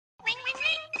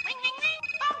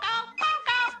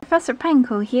Professor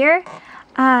Pineco here.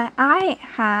 I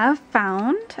have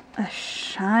found a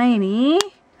shiny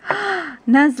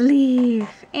Nuzleaf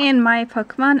in my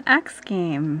Pokemon X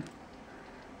game.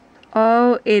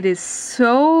 Oh, it is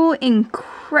so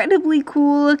incredibly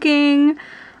cool looking.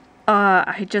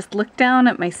 I just looked down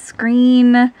at my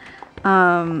screen,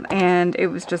 and it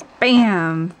was just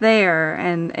bam there,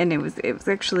 and it was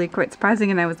actually quite surprising,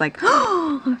 and I was like,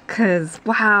 oh, cause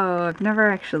wow,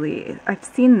 I've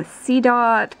seen the C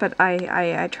dot, but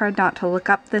I tried not to look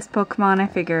up this Pokemon. I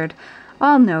figured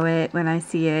I'll know it when I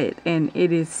see it, and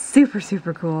it is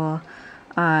super cool.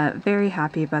 Very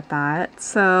happy about that.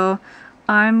 So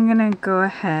I'm gonna go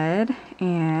ahead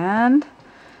and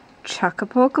chuck a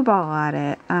Pokeball at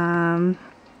it.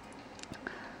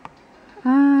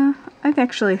 I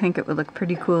actually think it would look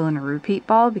pretty cool in a repeat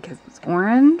ball because it's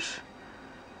orange.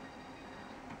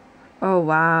 Oh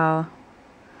wow.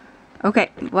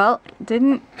 Okay, well,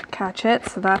 didn't catch it,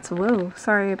 so that's, whoa,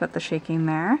 sorry about the shaking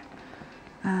there.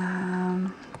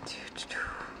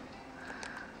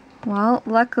 Well,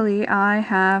 luckily I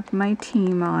have my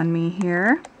team on me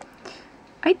here.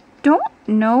 I don't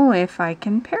know if I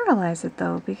can paralyze it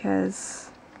though, because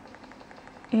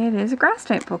it is a grass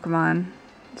type Pokemon.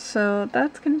 So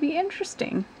that's going to be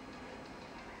interesting.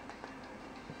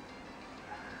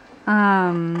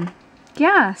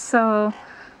 Yeah, so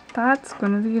that's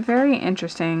going to be very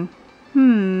interesting.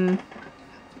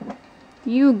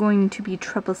 You going to be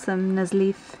troublesome,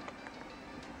 Nuzleaf.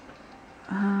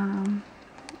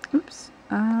 Oops.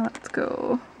 Let's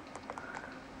go.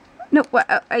 No,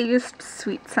 I used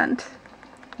Sweet Scent.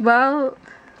 Well,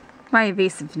 my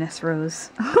evasiveness rose.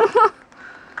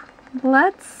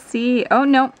 Let's see. Oh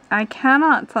no, I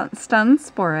cannot stun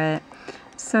spore it.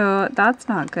 So that's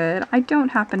not good. I don't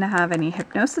happen to have any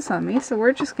hypnosis on me, so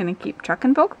we're just gonna keep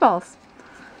chucking Pokeballs.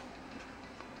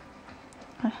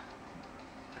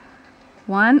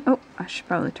 One. Oh, I should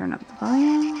probably turn up the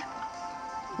volume.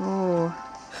 Oh.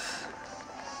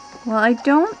 Well, I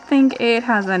don't think it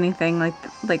has anything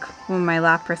like when my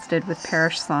Lapras did with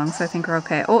Perish Song, so I think we're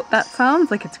okay. Oh, that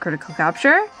sounds like it's critical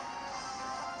capture.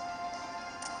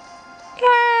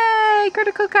 Yay!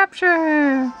 Critical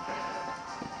capture!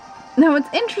 Now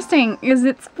what's interesting is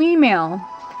it's female,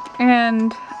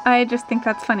 and I just think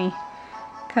that's funny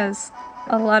because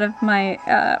a lot of my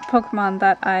Pokemon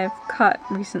that I've caught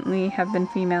recently have been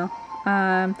female.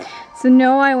 So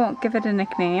no, I won't give it a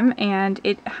nickname, and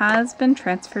it has been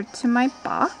transferred to my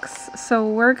box, so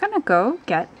we're gonna go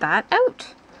get that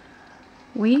out.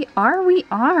 We are.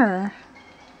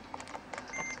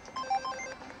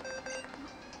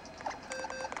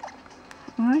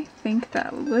 I think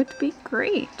that would be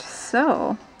great.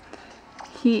 So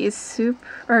she is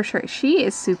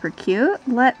super cute.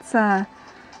 Let's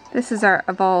this is our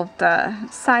evolved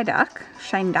Psyduck,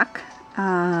 Shineduck.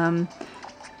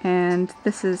 And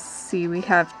this is, see, we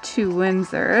have two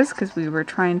Windsors because we were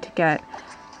trying to get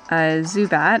a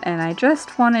Zubat, and I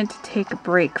just wanted to take a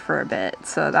break for a bit,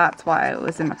 so that's why I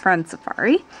was in a friend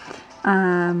safari.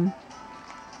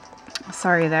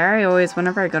 Sorry there,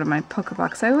 whenever I go to my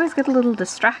Pokebox, I always get a little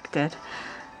distracted.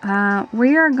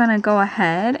 We are gonna go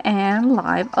ahead and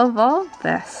live evolve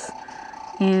this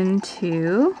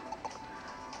into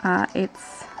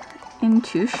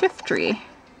Shiftry.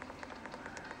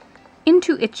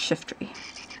 Into its Shiftry.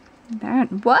 There,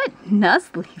 what?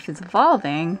 Nuzleaf is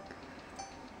evolving.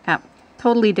 Yeah,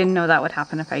 totally didn't know that would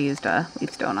happen if I used a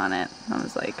Leaf Stone on it. I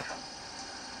was like,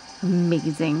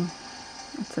 amazing.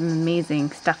 It's some amazing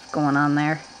stuff going on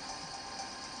there.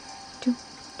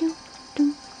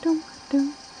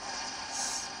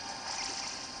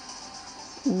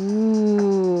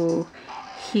 Ooh,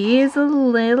 he is a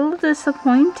little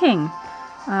disappointing.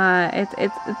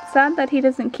 It's sad that he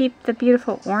doesn't keep the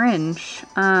beautiful orange.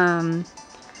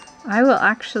 I will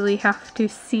actually have to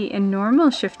see a normal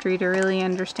Shiftry to really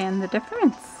understand the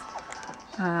difference.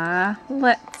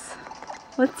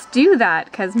 Let's do that,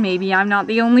 because maybe I'm not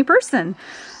the only person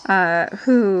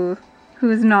who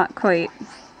is not quite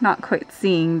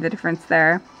seeing the difference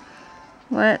there.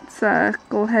 Let's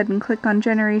go ahead and click on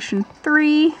Generation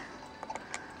 3.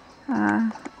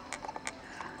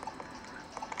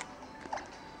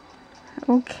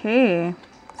 Okay,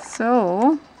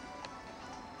 so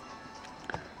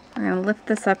we're going to lift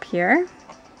this up here.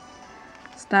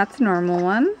 So that's a normal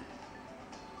one.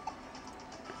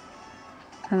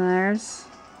 And there's,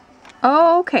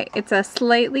 oh, okay, it's a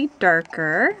slightly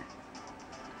darker.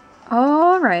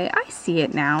 Alright, I see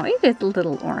it now. It is a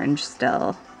little orange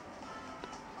still.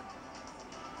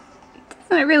 It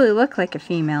doesn't really look like a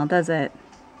female, does it?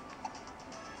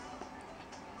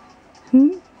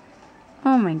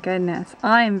 Oh my goodness.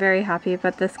 I am very happy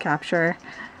about this capture.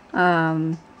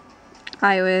 I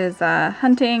was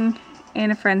hunting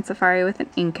in a friend's safari with an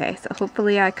Inkay, so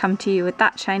hopefully I come to you with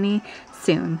that shiny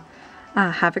soon.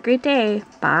 Have a great day.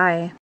 Bye.